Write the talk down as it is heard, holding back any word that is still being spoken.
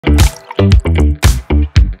So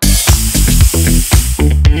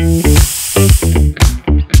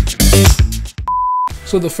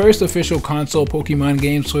the first official console Pokemon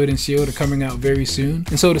games, Sword and Shield, are coming out very soon.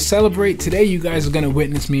 And so to celebrate, today you guys are going to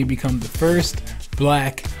witness me become the first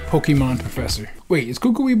black Pokemon professor. Wait, is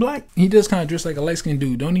Kukui black? He does kind of dress like a light-skinned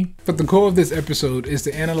dude, don't he? But the core of this episode is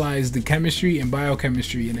to analyze the chemistry and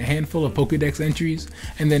biochemistry in a handful of Pokedex entries,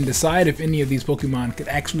 and then decide if any of these Pokemon could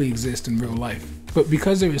actually exist in real life. But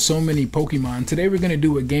because there is so many Pokemon, today we're going to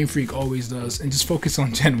do what Game Freak always does and just focus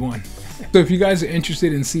on Gen 1. So if you guys are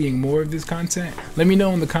interested in seeing more of this content, let me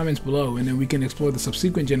know in the comments below, and then we can explore the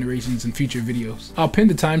subsequent generations in future videos. I'll pin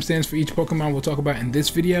the timestamps for each Pokemon we'll talk about in this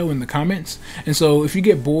video in the comments, and so if you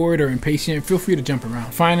get bored or impatient, feel free to jump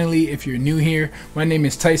around. Finally, if you're new here, my name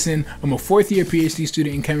is Tyson. I'm a 4th year PhD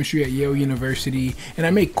student in chemistry at Yale University, and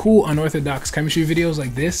I make cool unorthodox chemistry videos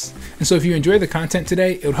like this. And so if you enjoy the content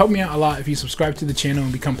today, it would help me out a lot if you subscribe to the channel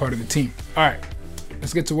and become part of the team. Alright,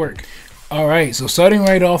 let's get to work. Alright, so starting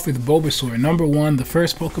right off with Bulbasaur, number 1, the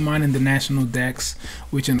first Pokemon in the National Dex,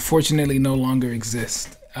 which unfortunately no longer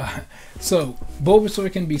exists. So,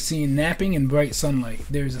 Bulbasaur can be seen napping in bright sunlight.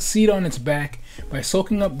 There is a seed on its back. By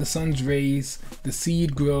soaking up the sun's rays, the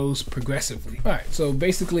seed grows progressively. Alright, so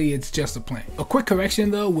basically it's just a plant. A quick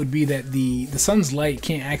correction though would be that the sun's light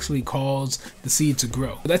can't actually cause the seed to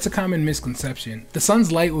grow. That's a common misconception. The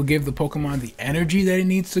sun's light will give the Pokemon the energy that it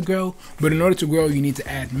needs to grow, but in order to grow you need to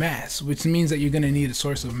add mass, which means that you're going to need a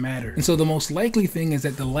source of matter. And so the most likely thing is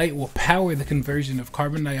that the light will power the conversion of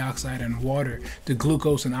carbon dioxide and water to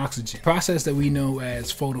glucose and oxygen, a process that we know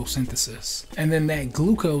as photosynthesis. And then that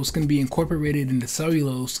glucose can be incorporated into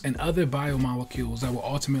cellulose and other biomolecules that will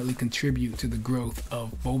ultimately contribute to the growth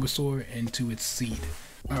of Bulbasaur and to its seed.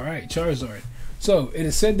 Alright, Charizard. So, it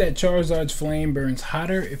is said that Charizard's flame burns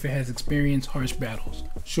hotter if it has experienced harsh battles.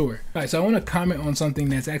 Sure. Alright, so I want to comment on something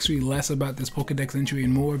that's actually less about this Pokedex entry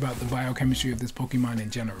and more about the biochemistry of this Pokemon in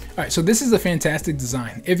general. Alright, so this is a fantastic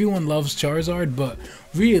design. Everyone loves Charizard, but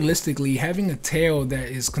realistically, having a tail that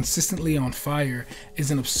is consistently on fire is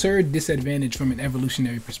an absurd disadvantage from an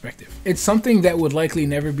evolutionary perspective. It's something that would likely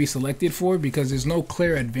never be selected for because there's no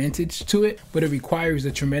clear advantage to it, but it requires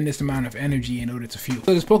a tremendous amount of energy in order to fuel.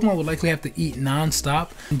 So this Pokemon would likely have to eat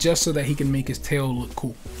non-stop just so that he can make his tail look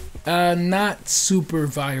cool. Not super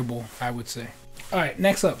viable, I would say. Alright,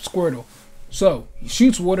 next up, Squirtle. So, he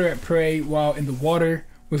shoots water at prey while in the water,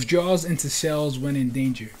 withdraws into shells when in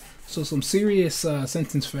danger. So some serious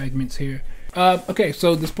sentence fragments here. Okay,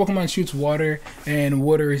 so this Pokemon shoots water, and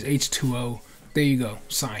water is H2O. There you go,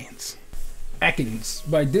 science. Akins.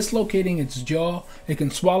 By dislocating its jaw, it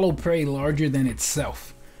can swallow prey larger than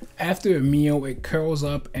itself. After a meal, it curls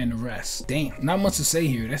up and rests. Damn, not much to say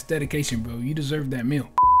here. That's dedication, bro. You deserve that meal.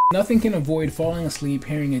 Nothing can avoid falling asleep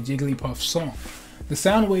hearing a Jigglypuff song. The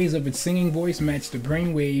sound waves of its singing voice match the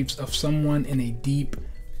brain waves of someone in a deep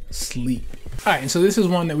sleep. Alright, so this is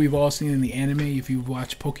one that we've all seen in the anime if you've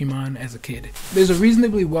watched Pokemon as a kid. There's a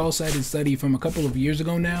reasonably well-cited study from a couple of years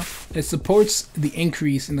ago now that supports the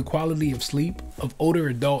increase in the quality of sleep of older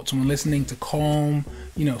adults when listening to calm,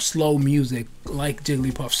 slow music like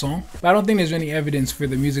Jigglypuff's song. But I don't think there's any evidence for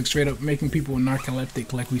the music straight up making people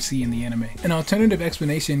narcoleptic like we see in the anime. An alternative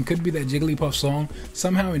explanation could be that Jigglypuff's song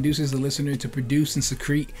somehow induces the listener to produce and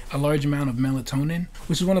secrete a large amount of melatonin,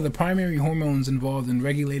 which is one of the primary hormones involved in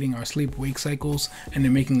regulating our sleep-wake cycles and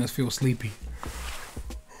in making us feel sleepy.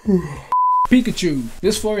 Pikachu.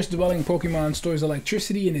 This forest-dwelling Pokemon stores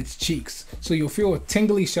electricity in its cheeks, so you'll feel a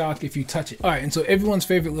tingly shock if you touch it. Alright, and so everyone's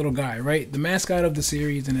favorite little guy, right? The mascot of the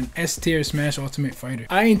series and an S-tier Smash Ultimate Fighter.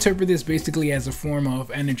 I interpret this basically as a form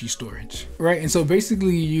of energy storage, right? And so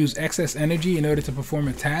basically you use excess energy in order to perform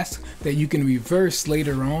a task that you can reverse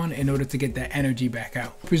later on in order to get that energy back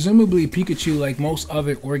out. Presumably Pikachu, like most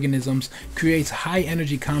other organisms, creates high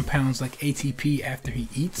energy compounds like ATP after he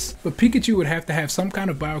eats, but Pikachu would have to have some kind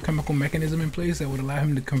of biochemical mechanism in place that would allow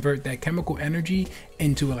him to convert that chemical energy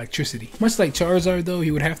into electricity. Much like Charizard though, he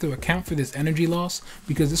would have to account for this energy loss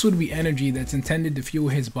because this would be energy that's intended to fuel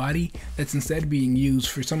his body that's instead being used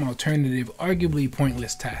for some alternative, arguably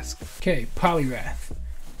pointless task. Okay, Poliwrath.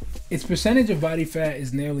 Its percentage of body fat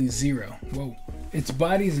is nearly 0. Whoa. Its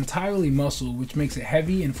body is entirely muscle, which makes it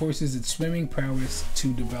heavy and forces its swimming prowess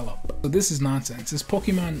to develop. So this is nonsense. This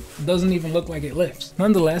Pokemon doesn't even look like it lifts.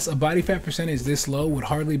 Nonetheless, a body fat percentage this low would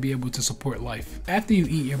hardly be able to support life. After you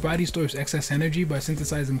eat, your body stores excess energy by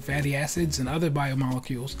synthesizing fatty acids and other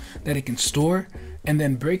biomolecules that it can store and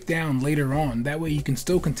then break down later on. That way you can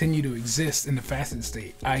still continue to exist in the fasted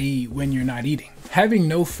state, i.e. when you're not eating. Having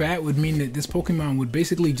no fat would mean that this Pokemon would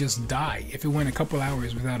basically just die if it went a couple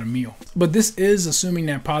hours without a meal. But this is assuming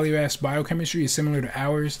that Poliwrath's biochemistry is similar to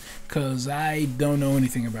ours, cause I don't know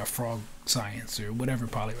anything about frog science or whatever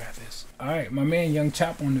Poliwrath is. Alright, my man Young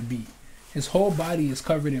Chop on the beat. His whole body is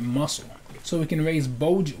covered in muscle, so it can raise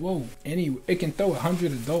it can throw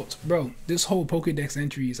 100 adults. Bro, this whole Pokedex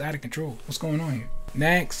entry is out of control. What's going on here?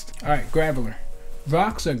 Next. Alright, Graveler.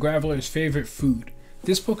 Rocks are Graveler's favorite food.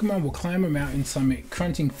 This Pokemon will climb a mountain summit,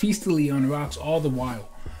 crunching feastily on rocks all the while.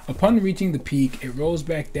 Upon reaching the peak, it rolls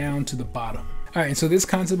back down to the bottom. Alright, so this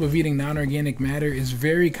concept of eating non-organic matter is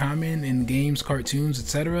very common in games, cartoons,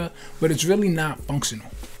 etc., but it's really not functional.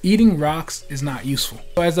 Eating rocks is not useful.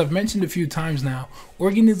 So as I've mentioned a few times now,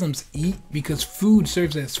 organisms eat because food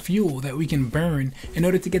serves as fuel that we can burn in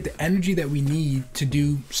order to get the energy that we need to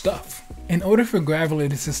do stuff. In order for Graveler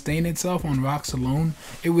to sustain itself on rocks alone,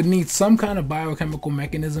 it would need some kind of biochemical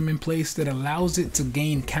mechanism in place that allows it to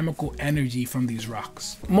gain chemical energy from these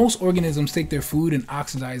rocks. Most organisms take their food and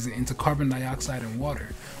oxidize it into carbon dioxide and water,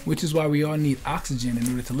 which is why we all need oxygen in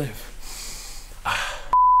order to live.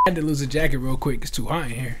 I had to lose a jacket real quick, it's too hot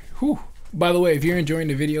in here. Whew. By the way, if you're enjoying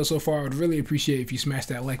the video so far, I would really appreciate if you smash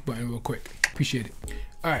that like button real quick. Appreciate it.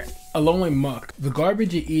 Alright, Alolan Muck. The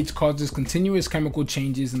garbage it eats causes continuous chemical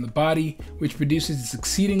changes in the body, which produces this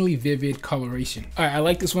exceedingly vivid coloration. Alright, I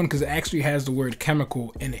like this one because it actually has the word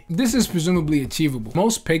chemical in it. This is presumably achievable.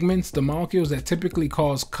 Most pigments, the molecules that typically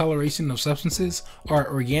cause coloration of substances, are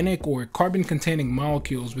organic or carbon-containing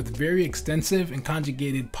molecules with very extensive and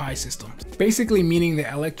conjugated pi systems, basically meaning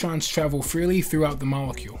that electrons travel freely throughout the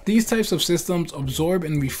molecule. These types of systems absorb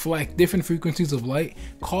and reflect different frequencies of light,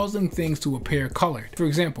 causing things to appear colored.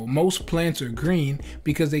 For example, most plants are green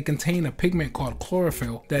because they contain a pigment called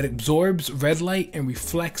chlorophyll that absorbs red light and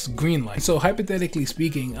reflects green light. So hypothetically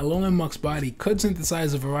speaking, Alolan Muck's body could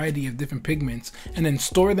synthesize a variety of different pigments and then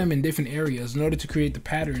store them in different areas in order to create the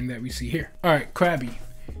pattern that we see here. Alright, Krabby.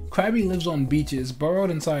 Krabby lives on beaches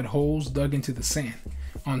burrowed inside holes dug into the sand.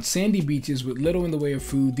 On sandy beaches with little in the way of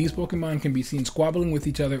food, these Pokemon can be seen squabbling with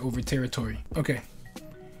each other over territory. Okay,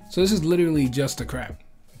 so this is literally just a crab.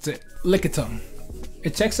 That's it. Lickitung.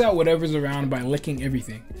 It checks out whatever's around by licking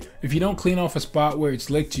everything. If you don't clean off a spot where it's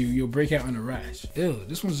licked you, you'll break out in a rash. Ew,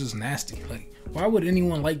 this one's just nasty. Like, why would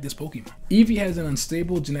anyone like this Pokemon? Eevee has an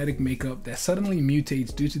unstable genetic makeup that suddenly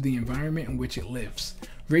mutates due to the environment in which it lives.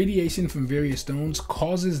 Radiation from various stones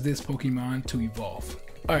causes this Pokemon to evolve.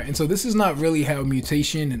 Alright, and so this is not really how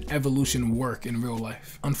mutation and evolution work in real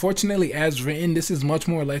life. Unfortunately, as written, this is much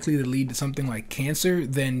more likely to lead to something like cancer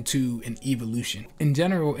than to an evolution. In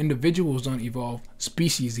general, individuals don't evolve,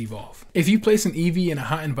 species evolve. If you place an Eevee in a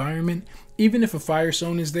hot environment, even if a fire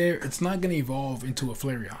stone is there, it's not going to evolve into a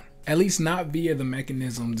Flareon. At least not via the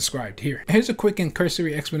mechanism described here. Here's a quick and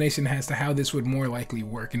cursory explanation as to how this would more likely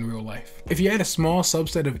work in real life. If you had a small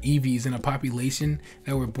subset of Eevees in a population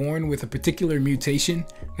that were born with a particular mutation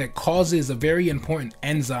that causes a very important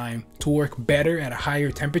enzyme to work better at a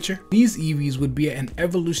higher temperature, these Eevees would be at an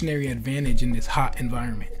evolutionary advantage in this hot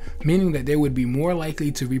environment, meaning that they would be more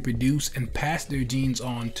likely to reproduce and pass their genes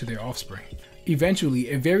on to their offspring.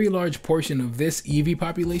 Eventually, a very large portion of this Eevee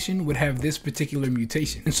population would have this particular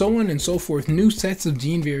mutation, and so on and so forth. New sets of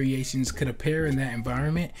gene variations could appear in that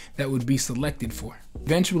environment that would be selected for.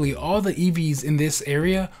 Eventually, all the Eevees in this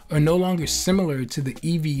area are no longer similar to the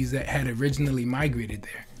Eevees that had originally migrated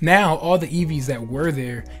there. Now, all the Eevees that were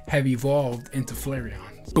there have evolved into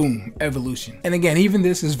Flareons. Boom, evolution. And again, even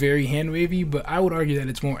this is very hand-wavy, but I would argue that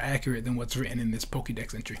it's more accurate than what's written in this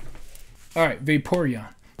Pokedex entry. Alright, Vaporeon.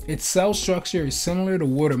 Its cell structure is similar to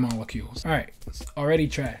water molecules. Alright, it's already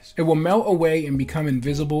trash. It will melt away and become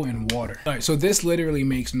invisible in water. Alright, so this literally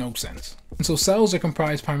makes no sense. And so cells are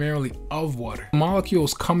comprised primarily of water.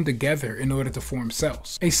 Molecules come together in order to form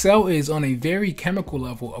cells. A cell is, on a very chemical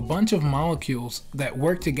level, a bunch of molecules that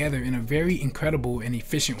work together in a very incredible and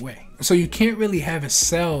efficient way. So you can't really have a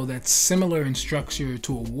cell that's similar in structure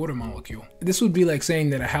to a water molecule. This would be like saying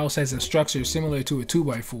that a house has a structure similar to a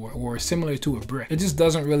 2x4 or similar to a brick. It just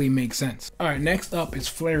doesn't really make sense. Alright, next up is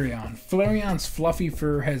Flareon. Flareon's fluffy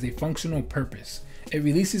fur has a functional purpose. It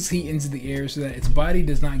releases heat into the air so that its body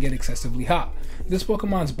does not get excessively hot. This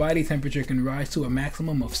Pokemon's body temperature can rise to a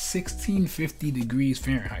maximum of 1650 degrees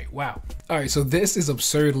Fahrenheit. Wow. Alright, so this is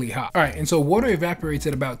absurdly hot. Alright, and so water evaporates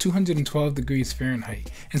at about 212 degrees Fahrenheit.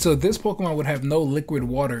 And so this Pokemon would have no liquid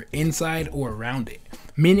water inside or around it,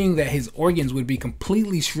 meaning that his organs would be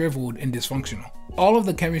completely shriveled and dysfunctional. All of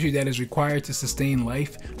the chemistry that is required to sustain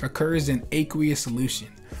life occurs in aqueous solution,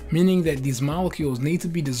 meaning that these molecules need to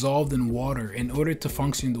be dissolved in water in order to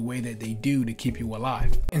function the way that they do to keep you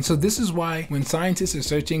alive. And so this is why when scientists are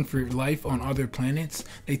searching for life on other planets,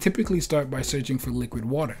 they typically start by searching for liquid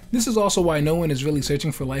water. This is also why no one is really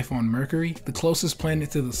searching for life on Mercury, the closest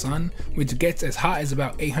planet to the sun, which gets as hot as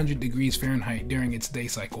about 800 degrees Fahrenheit during its day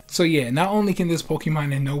cycle. So yeah, not only can this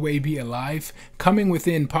Pokemon in no way be alive, coming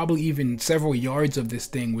within probably even several yards of this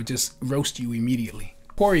thing would just roast you immediately.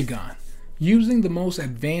 Porygon. Using the most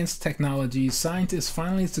advanced technologies, scientists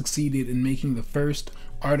finally succeeded in making the first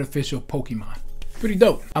artificial Pokemon. Pretty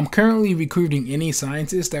dope. I'm currently recruiting any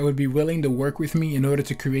scientist that would be willing to work with me in order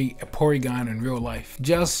to create a Porygon in real life.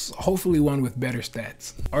 Just hopefully one with better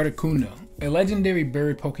stats. Articuno, a legendary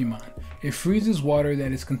bird Pokemon. It freezes water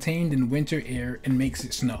that is contained in winter air and makes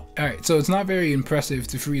it snow. Alright, so it's not very impressive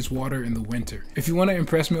to freeze water in the winter. If you want to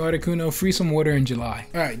impress me, Articuno, freeze some water in July.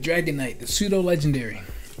 Alright, Dragonite, the pseudo-legendary.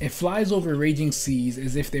 It flies over raging seas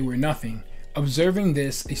as if they were nothing. Observing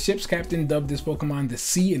this, a ship's captain dubbed this Pokemon the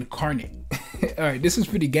Sea Incarnate. Alright, this is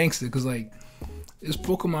pretty gangster because like, this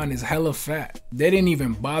Pokemon is hella fat. They didn't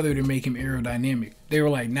even bother to make him aerodynamic. They were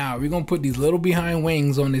like, nah, we're gonna put these little behind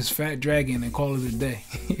wings on this fat dragon and call it a day.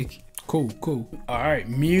 Cool. Alright,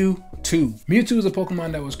 Mewtwo. Mewtwo is a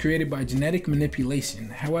Pokemon that was created by genetic manipulation.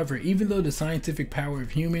 However, even though the scientific power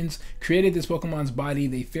of humans created this Pokemon's body,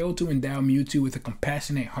 they failed to endow Mewtwo with a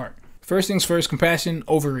compassionate heart. First things first, compassion,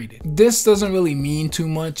 overrated. This doesn't really mean too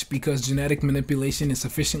much because genetic manipulation is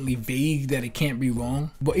sufficiently vague that it can't be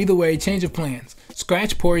wrong. But either way, change of plans.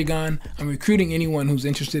 Scratch Porygon. I'm recruiting anyone who's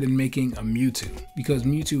interested in making a Mewtwo because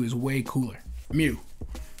Mewtwo is way cooler. Mew.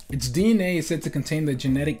 Its DNA is said to contain the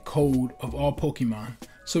genetic code of all Pokemon,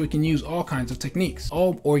 so it can use all kinds of techniques.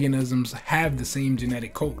 All organisms have the same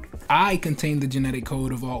genetic code. I contain the genetic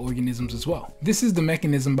code of all organisms as well. This is the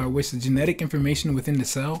mechanism by which the genetic information within the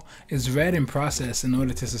cell is read and processed in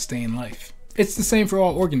order to sustain life. It's the same for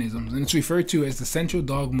all organisms, and it's referred to as the central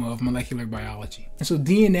dogma of molecular biology. And so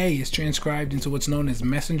DNA is transcribed into what's known as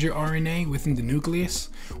messenger RNA within the nucleus,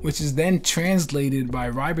 which is then translated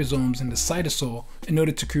by ribosomes in the cytosol in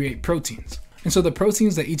order to create proteins. And so the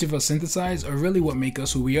proteins that each of us synthesize are really what make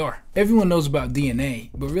us who we are. Everyone knows about DNA,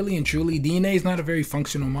 but really and truly, DNA is not a very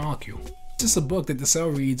functional molecule. It's just a book that the cell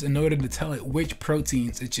reads in order to tell it which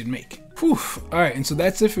proteins it should make. Whew. Alright, and so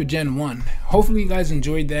that's it for Gen 1. Hopefully you guys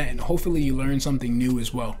enjoyed that and hopefully you learned something new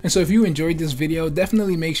as well. And so if you enjoyed this video,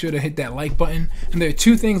 definitely make sure to hit that like button. And there are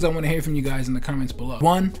two things I want to hear from you guys in the comments below.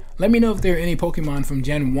 1, let me know if there are any Pokemon from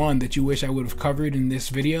Gen 1 that you wish I would have covered in this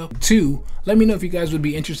video. 2, let me know if you guys would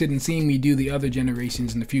be interested in seeing me do the other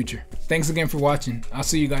generations in the future. Thanks again for watching. I'll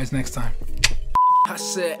see you guys next time. I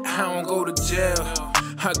said I don't go to jail,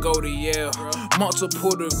 I go to Yale.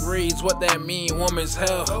 Multiple degrees, what that mean? Woman's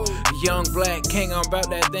hell. Young black king, I'm about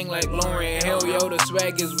that thing like Lauryn Hill. Yo, the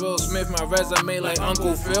swag is Will Smith, my resume like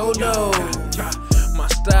Uncle Phil. Though my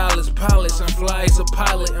style is polished, I'm fly as a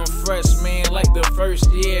pilot. I'm fresh, man, like the first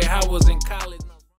year I was in college.